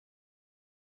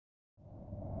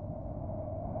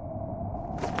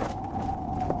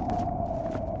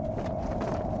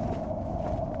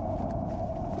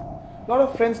lot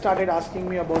of friends started asking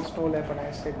me about Snow Leopard, and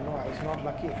I said no, I was not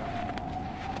lucky enough.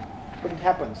 But it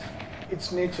happens.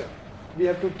 It's nature. We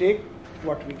have to take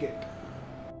what we get.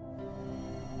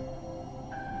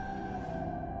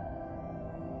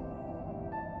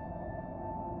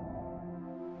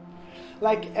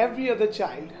 Like every other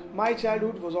child, my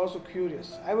childhood was also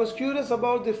curious. I was curious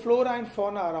about the flora and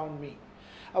fauna around me.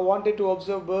 I wanted to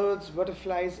observe birds,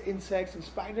 butterflies, insects, and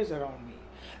spiders around me.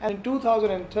 And in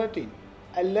 2013,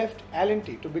 I left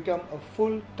L&T to become a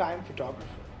full-time photographer.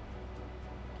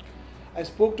 I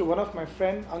spoke to one of my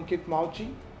friends, Ankit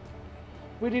Mauchi.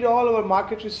 We did all our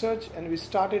market research and we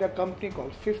started a company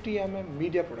called 50mm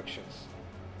Media Productions.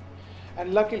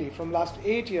 And luckily, from last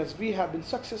 8 years, we have been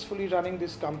successfully running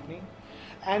this company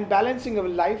and balancing our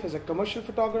life as a commercial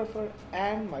photographer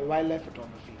and my wildlife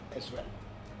photography as well.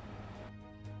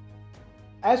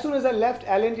 As soon as I left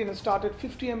L&T and started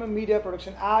 50mm Media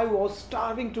Production, I was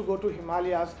starving to go to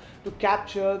Himalayas to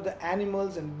capture the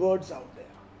animals and birds out there.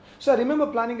 So I remember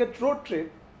planning a road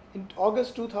trip in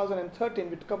August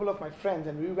 2013 with a couple of my friends,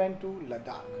 and we went to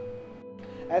Ladakh.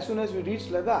 As soon as we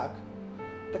reached Ladakh,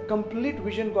 the complete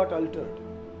vision got altered.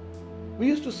 We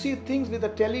used to see things with a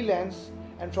tele lens,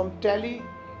 and from tele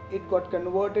it got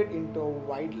converted into a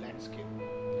wide landscape.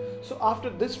 So after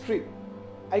this trip,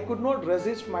 I could not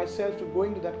resist myself to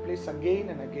going to that place again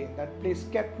and again. That place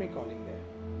kept me calling there.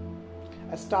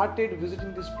 I started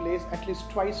visiting this place at least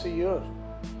twice a year.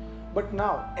 But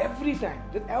now, every time,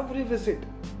 with every visit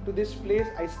to this place,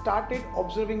 I started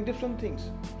observing different things.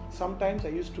 Sometimes I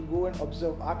used to go and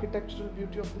observe architectural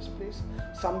beauty of this place.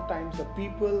 Sometimes the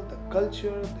people, the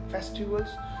culture, the festivals.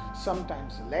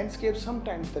 Sometimes the landscape.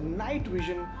 Sometimes the night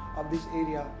vision of this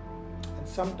area. And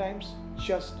sometimes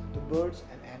just the birds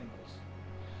and animals.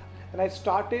 And I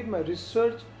started my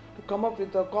research to come up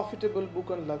with a profitable book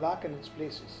on Ladakh and its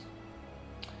places.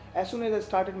 As soon as I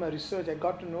started my research, I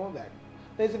got to know that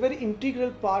there is a very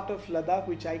integral part of Ladakh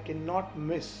which I cannot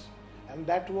miss, and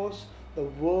that was the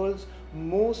world's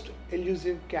most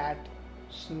elusive cat,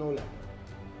 Snow Leopard.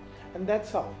 And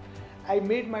that's how I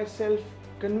made myself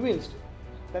convinced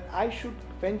that I should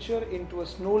venture into a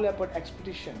Snow Leopard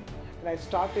expedition, and I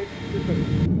started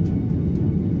preparing.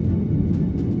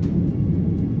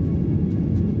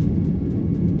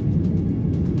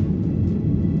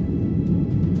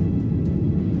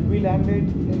 We landed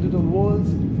into the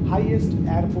world's highest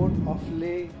airport of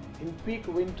Leh in peak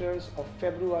winters of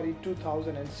February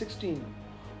 2016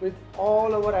 with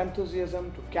all our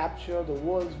enthusiasm to capture the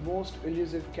world's most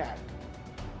elusive cat.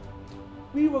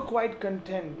 We were quite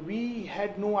content. We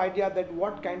had no idea that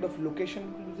what kind of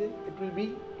location it will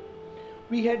be.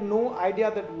 We had no idea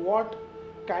that what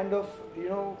kind of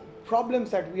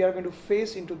problems that we are going to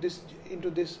face into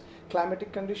this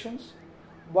climatic conditions,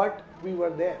 but we were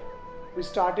there. We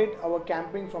started our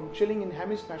camping from chilling in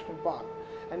Hemis National Park,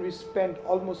 and we spent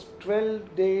almost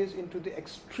 12 days into the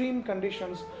extreme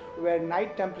conditions where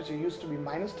night temperature used to be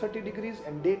minus 30 degrees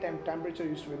and daytime temperature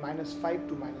used to be minus 5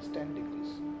 to minus 10 degrees.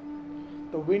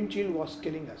 The wind chill was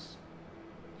killing us,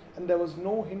 and there was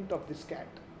no hint of this cat.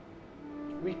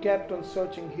 We kept on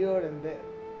searching here and there,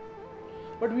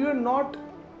 but we were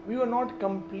not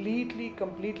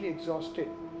completely exhausted,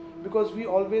 because we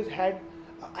always had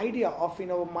an idea of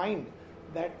in our mind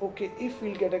that okay, if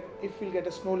we'll get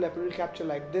a snow leopard, we'll capture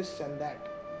like this and that.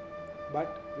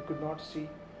 But we could not see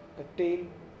the tail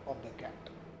of the cat.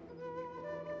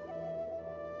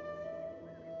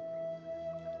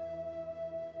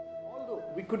 Although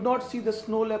we could not see the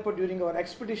snow leopard during our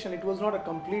expedition, it was not a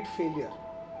complete failure.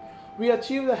 We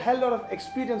achieved a hell lot of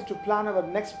experience to plan our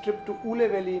next trip to Ule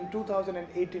Valley in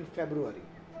 2018 February.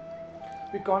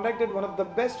 We contacted one of the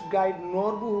best guide,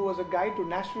 Norbu, who was a guide to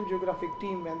National Geographic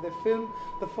team, and they filmed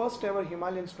the first ever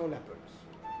Himalayan snow leopards.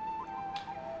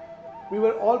 We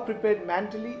were all prepared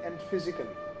mentally and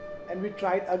physically, and we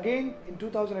tried again in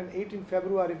 2018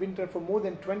 February winter for more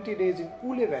than 20 days in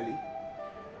Ule Valley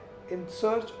in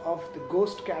search of the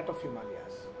ghost cat of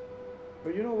Himalayas.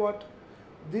 But you know what?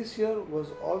 This year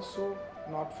was also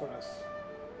not for us.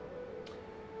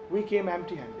 We came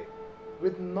empty-handed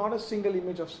with not a single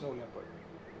image of snow leopard.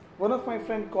 One of my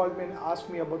friends called me and asked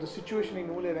me about the situation in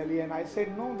Ule Valley, and I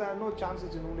said, no, there are no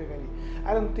chances in Ule Valley.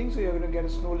 I don't think so you're going to get a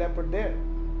snow leopard there.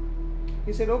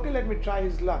 He said, okay, let me try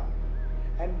his luck.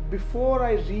 And before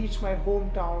I reached my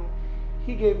hometown,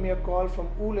 he gave me a call from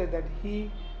Ule that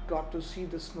he got to see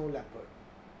the snow leopard.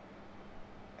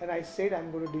 And I said,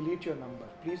 I'm going to delete your number.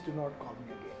 Please do not call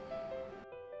me again.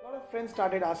 A lot of friends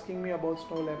started asking me about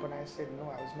snow leopard, and I said,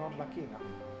 no, I was not lucky enough.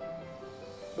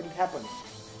 But it happens.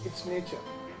 It's nature.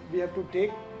 We have to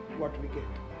take what we get.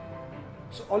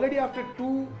 So already after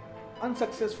 2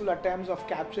 unsuccessful attempts of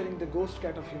capturing the ghost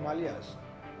cat of Himalayas,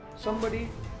 somebody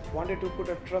wanted to put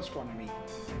a trust on me.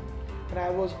 And I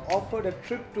was offered a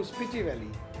trip to Spiti Valley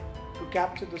to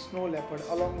capture the snow leopard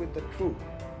along with the troop.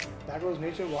 That was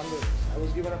Nature Wanderers. I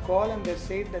was given a call and they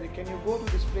said that can you go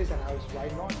to this place, and I was, why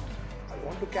not? I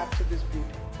want to capture this beauty.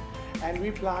 And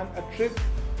we planned a trip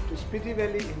to Spiti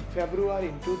Valley in February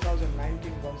in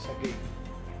 2019 once again.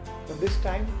 But this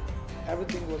time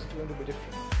everything was going to be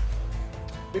different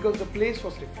because the place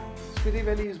was different. Spiti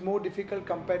Valley is more difficult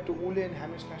compared to Ule and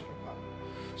Hamish National Park.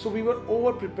 So we were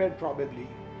over prepared probably,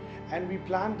 and we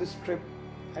planned this trip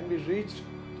and we reached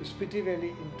to Spiti Valley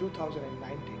in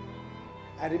 2019.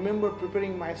 I remember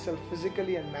preparing myself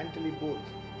physically and mentally both.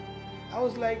 I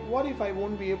was like, what if I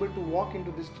won't be able to walk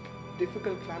into this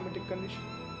difficult climatic condition?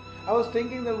 I was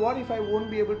thinking that what if I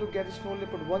won't be able to get a snow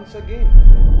leopard once again?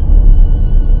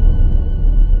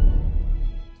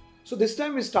 So this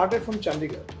time we started from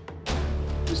Chandigarh.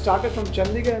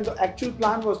 And the actual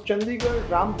plan was Chandigarh,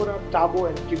 Rampura, Tabo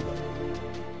and Kibber.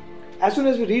 As soon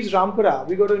as we reached Rampura,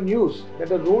 we got a news that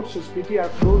the roads to Spiti are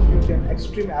closed due to an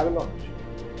extreme avalanche.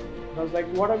 And I was like,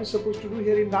 what are we supposed to do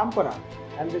here in Rampura?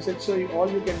 And they said, sir, all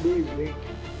you can do is wait.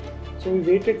 So we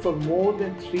waited for more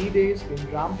than 3 days in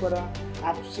Rampura,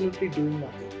 absolutely doing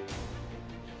nothing.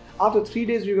 After 3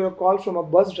 days, we got a call from a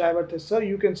bus driver that said, sir,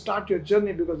 you can start your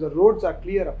journey because the roads are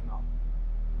clear up now.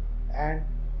 And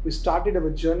we started our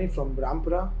journey from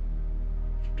Rampura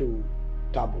to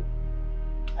Tabo.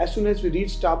 As soon as we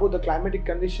reached Tabo, the climatic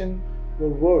conditions were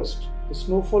worst. The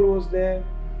snowfall was there,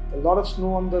 a lot of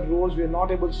snow on the roads, we were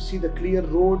not able to see the clear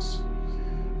roads.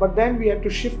 But then we had to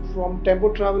shift from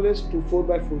tempo travelers to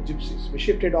 4x4 gypsies. We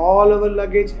shifted all our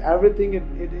luggage, everything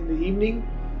in the evening.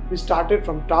 We started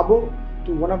from Tabo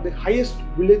to one of the highest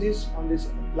villages on this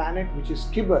planet, which is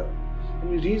Kibber.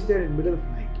 And we reached there in the middle of the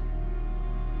night.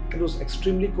 It was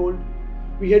extremely cold.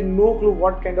 We had no clue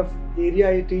what kind of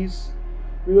area it is.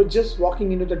 We were just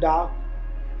walking into the dark,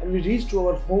 and we reached to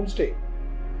our homestay.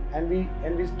 And we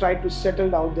tried to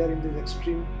settle out there in these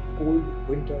extreme cold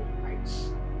winter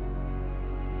nights.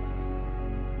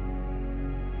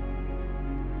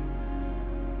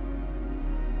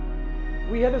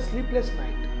 We had a sleepless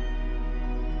night,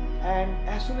 and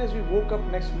as soon as we woke up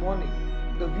next morning,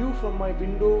 the view from my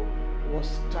window was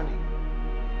stunning.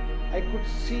 I could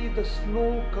see the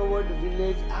snow-covered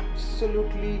village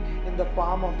absolutely in the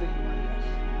palm of the Himalayas.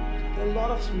 There are a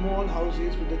lot of small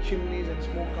houses with the chimneys and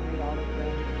smoke coming out of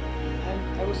them,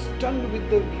 and I was stunned with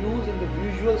the views and the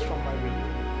visuals from my window.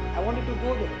 I wanted to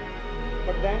go there,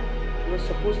 but then we were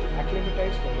supposed to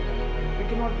acclimatize for the night. We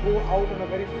cannot go out on a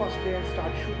very first day and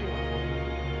start shooting.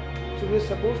 So we were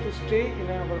supposed to stay in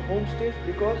our homestays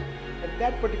because at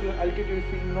that particular altitude,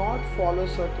 if we not follow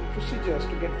certain procedures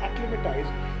to get acclimatized,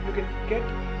 you can get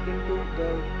into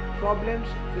the problems,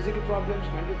 physical problems,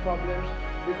 mental problems,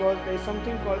 because there is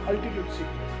something called altitude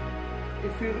sickness.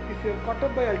 If you're caught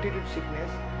up by altitude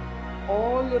sickness,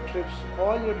 all your trips,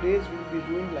 all your days will be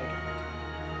ruined like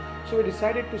that. So we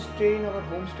decided to stay in our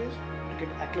homestays to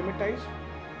get acclimatized,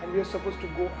 and we were supposed to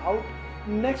go out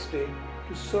next day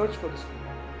to search for the snow.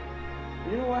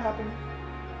 You know what happened?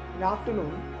 In the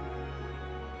afternoon,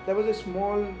 there was a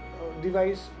small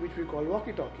device which we call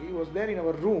walkie-talkie. It was there in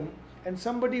our room, and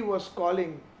somebody was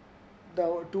calling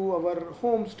to our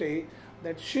homestay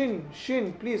that Shin,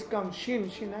 please come, Shin.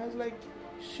 I was like,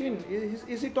 Shin,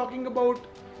 is he talking about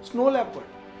snow leopard?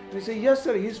 And he said, yes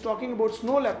sir, he's talking about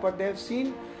snow leopard. They have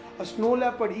seen a snow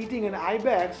leopard eating an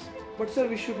ibex, but sir,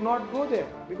 we should not go there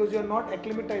because you're not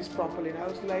acclimatized properly. And I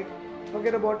was like,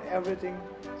 forget about everything.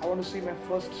 I want to see my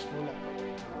first snow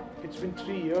leopard. It's been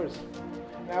 3 years.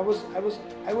 And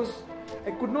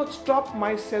I could not stop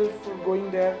myself from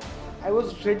going there. I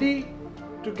was ready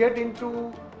to get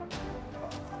into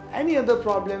any other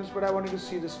problems, but I wanted to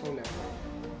see the snow leopard.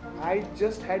 I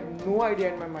just had no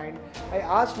idea in my mind. I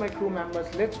asked my crew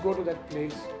members, let's go to that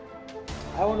place.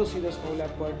 I want to see the snow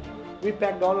leopard. We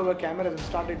packed all our cameras and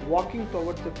started walking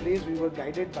towards the place. We were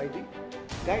guided by the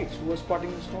guides who were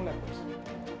spotting the snow leopards.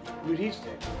 We reached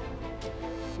there.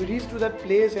 We reached to that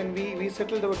place and we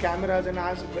settled our cameras and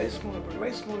asked, where's snow leopard?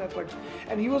 Where's snow leopard?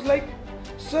 And he was like,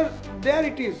 sir, there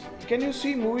it is. Can you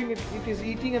see moving? It is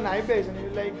eating an ibex. And we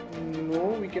were like,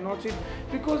 no, we cannot see it.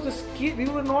 Because the scale, we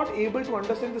were not able to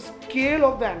understand the scale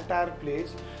of the entire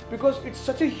place, because it's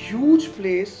such a huge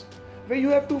place where you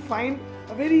have to find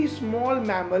a very small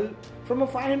mammal from a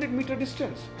 500-meter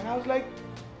distance. And I was like,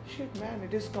 shit man,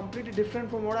 it is completely different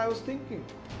from what I was thinking.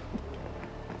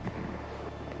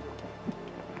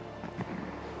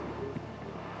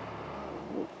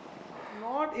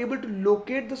 Not able to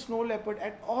locate the snow leopard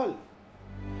at all.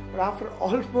 But after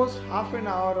almost half an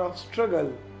hour of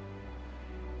struggle,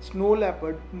 snow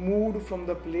leopard moved from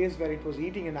the place where it was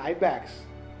eating an ibex,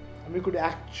 and we could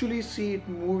actually see it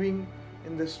moving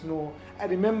in the snow. I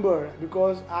remember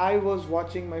because I was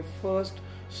watching my first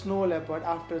snow leopard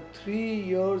after 3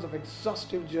 years of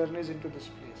exhaustive journeys into this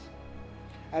place.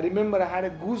 I remember I had a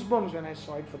goosebumps when I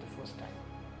saw it for the first time.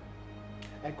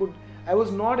 I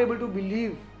was not able to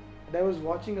believe that I was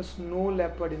watching a snow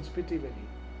leopard in Spiti Valley.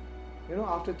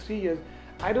 After 3 years,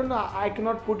 I don't know, I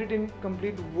cannot put it in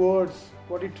complete words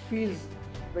what it feels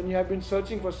when you have been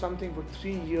searching for something for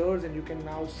 3 years and you can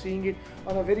now seeing it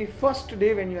on a very first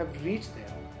day when you have reached there.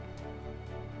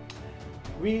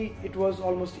 It was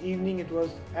almost evening. It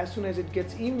was as soon as it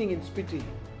gets evening in Spiti,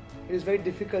 it is very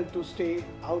difficult to stay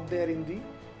out there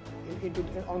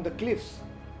on the cliffs.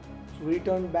 So we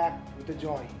returned back with a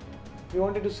joy. We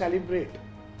wanted to celebrate.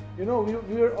 We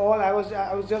were all. I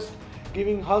was just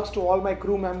giving hugs to all my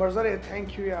crew members.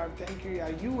 Thank you, yaar. Thank you,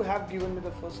 yaar. You have given me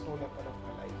the first snow leopard of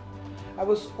my life. I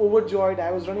was overjoyed.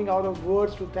 I was running out of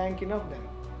words to thank enough them.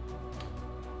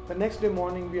 The next day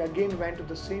morning, we again went to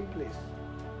the same place.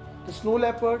 The snow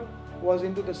leopard was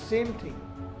into the same thing.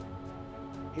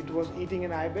 It was eating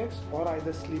an ibex or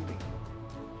either sleeping.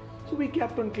 So we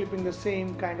kept on clipping the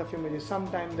same kind of images.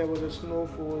 Sometimes there was a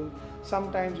snowfall.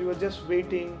 Sometimes we were just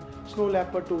waiting snow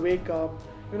leopard to wake up.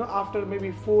 After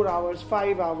maybe 4 hours,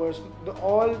 5 hours,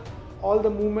 all the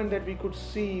movement that we could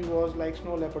see was like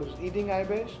snow leopard was eating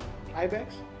ibex,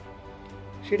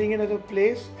 shitting in another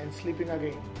place and sleeping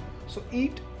again. So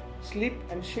eat, sleep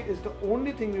and shit is the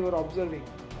only thing we were observing.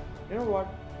 You know what?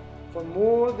 For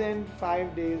more than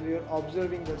 5 days we were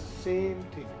observing the same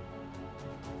thing.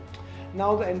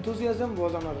 Now the enthusiasm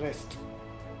was on a rest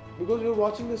because we were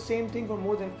watching the same thing for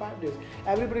more than 5 days.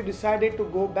 Everybody decided to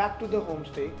go back to the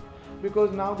homestay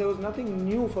because now there was nothing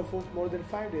new for more than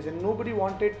 5 days and nobody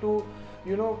wanted to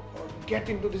get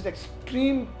into this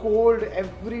extreme cold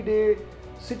every day,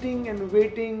 sitting and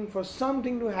waiting for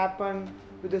something to happen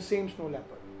with the same snow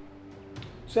leopard.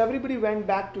 So everybody went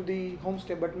back to the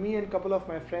homestay, but me and a couple of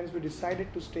my friends, we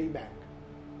decided to stay back.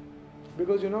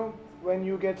 Because when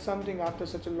you get something after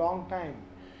such a long time,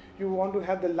 you want to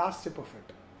have the last sip of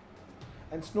it.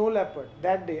 And snow leopard,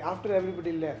 that day, after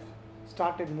everybody left,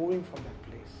 started moving from that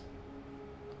place.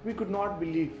 We could not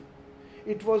believe.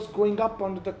 It was going up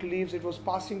onto the cliffs, it was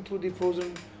passing through the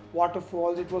frozen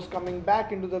waterfalls, it was coming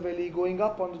back into the valley, going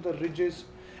up onto the ridges,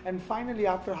 and finally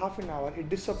after half an hour it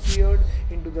disappeared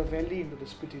into the valley, into the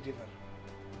Spiti River.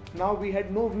 Now we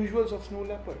had no visuals of snow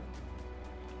leopard,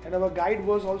 and our guide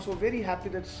was also very happy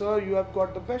that, sir, you have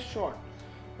got the best shot.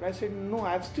 But I said, no,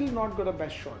 I have still not got a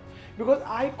best shot because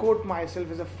I quote myself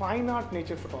as a fine art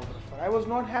nature photographer. I was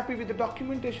not happy with the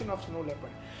documentation of snow leopard.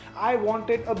 I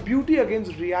wanted a beauty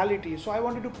against reality, so I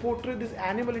wanted to portray this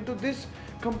animal into this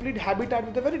complete habitat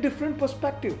with a very different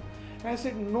perspective. And I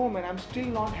said, no man, I'm still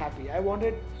not happy. I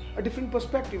wanted a different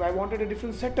perspective. I wanted a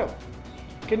different setup.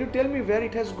 Can you tell me where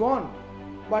it has gone?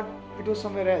 But it was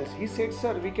somewhere else. He said,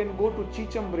 sir, we can go to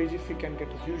Chicham Bridge if we can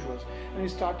get his visuals. And we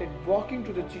started walking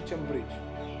to the Chicham Bridge.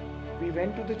 We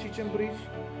went to the Chicham Bridge.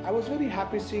 I was very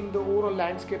happy seeing the overall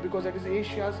landscape because that is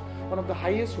Asia's one of the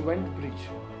highest vent bridge.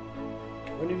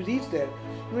 When we reached there,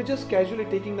 we were just casually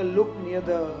taking a look near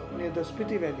the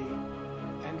Spiti Valley,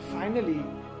 and finally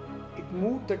it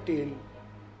moved the tail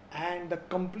and the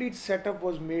complete setup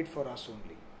was made for us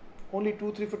only. Only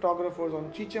 2-3 photographers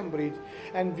on Chicham Bridge,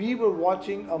 and we were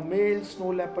watching a male snow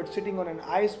leopard sitting on an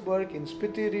iceberg in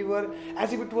Spiti River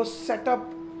as if it was set up,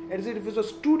 as if it was a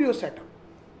studio setup.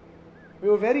 We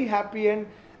were very happy and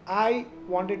I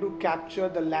wanted to capture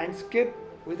the landscape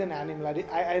with an animal.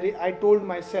 I told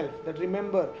myself that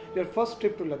remember your first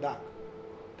trip to Ladakh,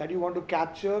 that you want to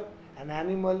capture an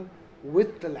animal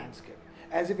with the landscape,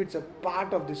 as if it's a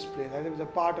part of this place, as if it's a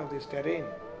part of this terrain.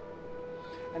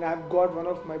 And I've got one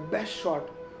of my best shot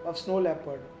of snow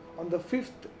leopard on the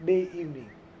 5th day evening.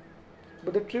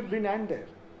 But the trip didn't end there.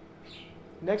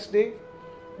 Next day,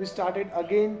 we started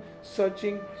again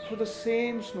searching for the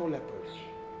same snow leopard.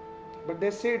 But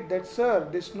they said that, sir,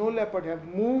 this snow leopard have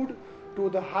moved to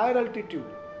the higher altitude.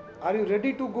 Are you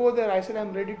ready to go there? I said,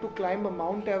 I'm ready to climb a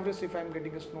Mount Everest if I'm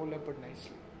getting a snow leopard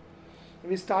nicely.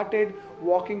 We started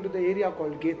walking to the area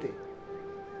called Gete.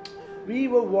 We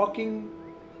were walking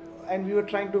and we were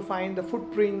trying to find the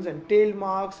footprints and tail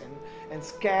marks and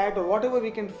scat or whatever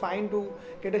we can find to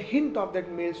get a hint of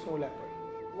that male snow leopard.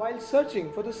 While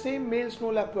searching for the same male snow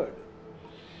leopard,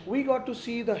 we got to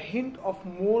see the hint of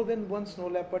more than one snow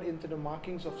leopard into the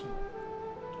markings of snow.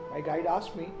 My guide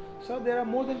asked me, sir, there are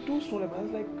more than 2 snow leopards. I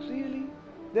was like, really?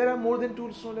 There are more than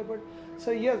 2 snow leopards?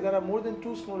 Sir, yes, there are more than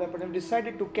 2 snow leopards. I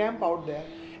decided to camp out there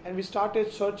and we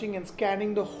started searching and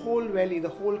scanning the whole valley, the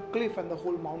whole cliff and the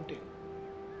whole mountain.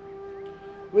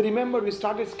 We remember we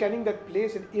started scanning that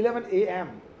place at 11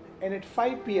 a.m. and at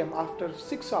 5 p.m. after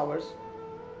 6 hours,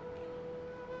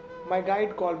 my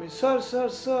guide called me, sir,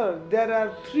 there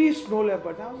are 3 snow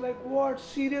leopards. I was like, what?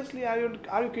 Seriously? Are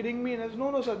you kidding me? And I said,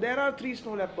 no, sir, there are 3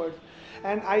 snow leopards.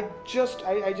 And I just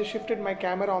shifted my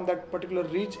camera on that particular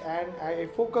ridge and I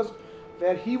focused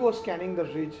where he was scanning the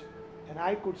ridge, and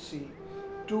I could see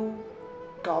 2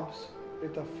 cubs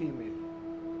with a female.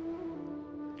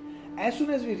 As soon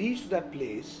as we reached that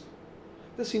place,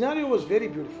 the scenario was very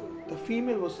beautiful. The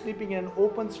female was sleeping in an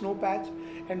open snow patch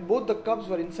and both the cubs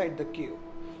were inside the cave.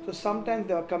 So sometimes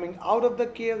they were coming out of the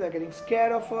cave, they were getting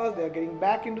scared of us, they were getting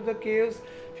back into the caves.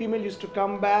 Female used to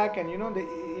come back and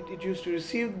it used to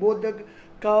receive both the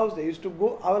cubs, they used to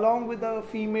go along with the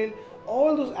female.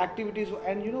 All those activities,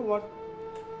 and you know what?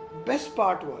 The best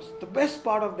part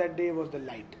of that day was the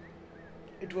light.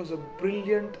 It was a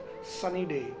brilliant sunny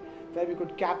day where we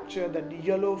could capture that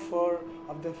yellow fur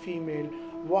of the female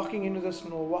walking into the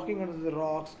snow, walking under the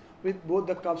rocks with both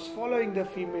the cubs following the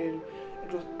female.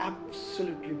 It was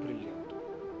absolutely brilliant.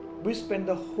 We spent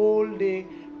the whole day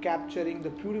capturing the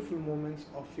beautiful moments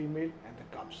of female and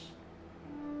the cubs.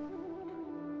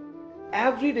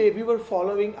 Every day we were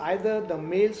following either the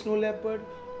male snow leopard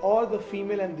or the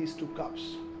female and these 2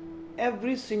 cubs.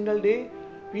 Every single day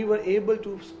we were able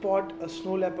to spot a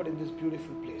snow leopard in this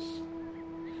beautiful place.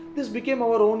 This became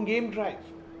our own game drive.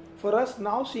 For us,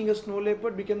 now seeing a snow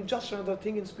leopard became just another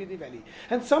thing in Spiti Valley.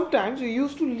 And sometimes we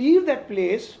used to leave that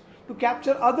place to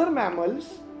capture other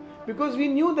mammals because we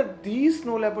knew that these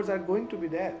snow leopards are going to be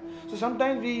there. So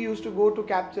sometimes we used to go to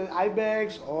capture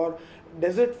ibex or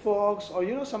desert fox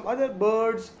or some other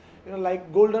birds,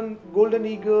 like golden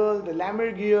eagle, the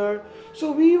lammergeier.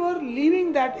 So we were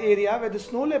leaving that area where the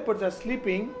snow leopards are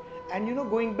sleeping and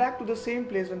going back to the same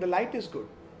place when the light is good.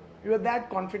 We were that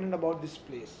confident about this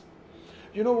place.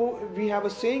 We have a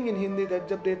saying in Hindi that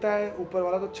jab deta hai upar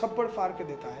wala to chappad faar ke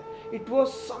deta hai. It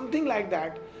was something like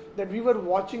that we were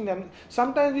watching them.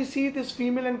 Sometimes we see this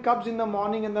female and cubs in the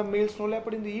morning and the male snow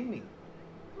leopard in the evening.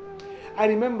 I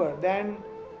remember then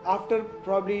after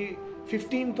probably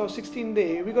 15th or 16th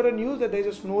day, we got a news that there is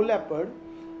a snow leopard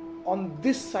on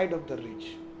this side of the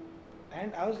ridge.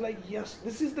 And I was like, yes,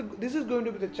 this is going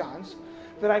to be the chance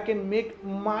where I can make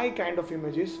my kind of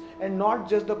images and not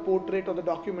just the portrait or the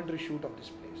documentary shoot of this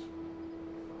place.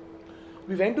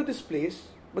 We went to this place,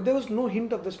 but there was no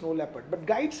hint of the snow leopard. But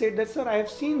guide said that, sir, I have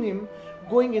seen him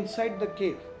going inside the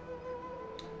cave.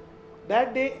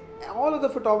 That day, all of the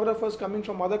photographers coming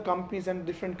from other companies and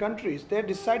different countries, they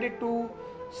decided to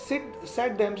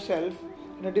set themselves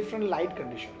in a different light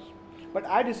conditions. But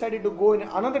I decided to go in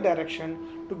another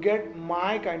direction to get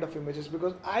my kind of images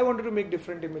because I wanted to make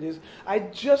different images. I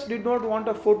just did not want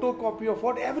a photocopy of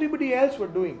what everybody else were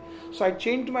doing. So I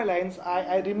changed my lens,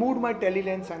 I removed my tele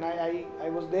lens and I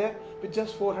was there with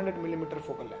just 400mm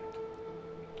focal length.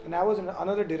 And I was in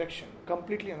another direction,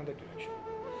 completely another direction.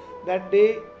 That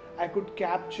day I could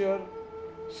capture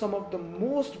some of the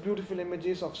most beautiful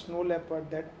images of snow leopard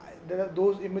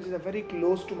those images are very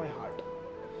close to my heart.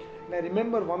 And I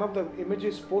remember one of the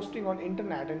images posting on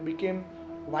internet and became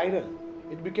viral.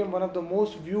 It became one of the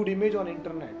most viewed image on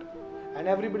internet. And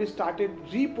everybody started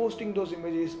reposting those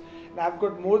images. And I've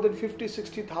got more than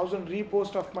 50,000-60,000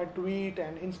 reposts of my tweet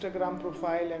and Instagram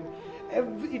profile. And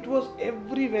it was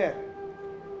everywhere.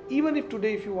 Even if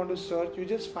today if you want to search, you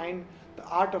just find the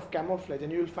art of camouflage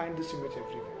and you will find this image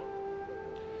everywhere.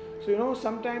 So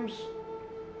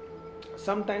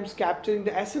sometimes capturing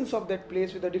the essence of that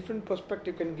place with a different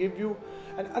perspective can give you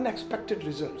an unexpected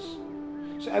results.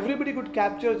 So everybody could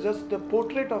capture just the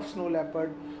portrait of snow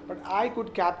leopard, but I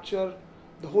could capture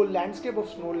the whole landscape of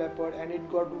snow leopard and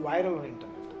it got viral on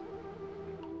internet.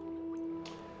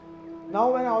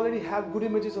 Now when I already have good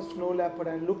images of snow leopard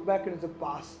and look back into the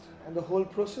past and the whole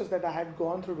process that I had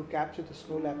gone through to capture the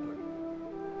snow leopard,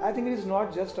 I think it is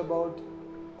not just about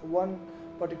one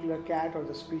particular cat or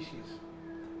the species.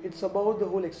 It's about the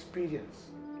whole experience.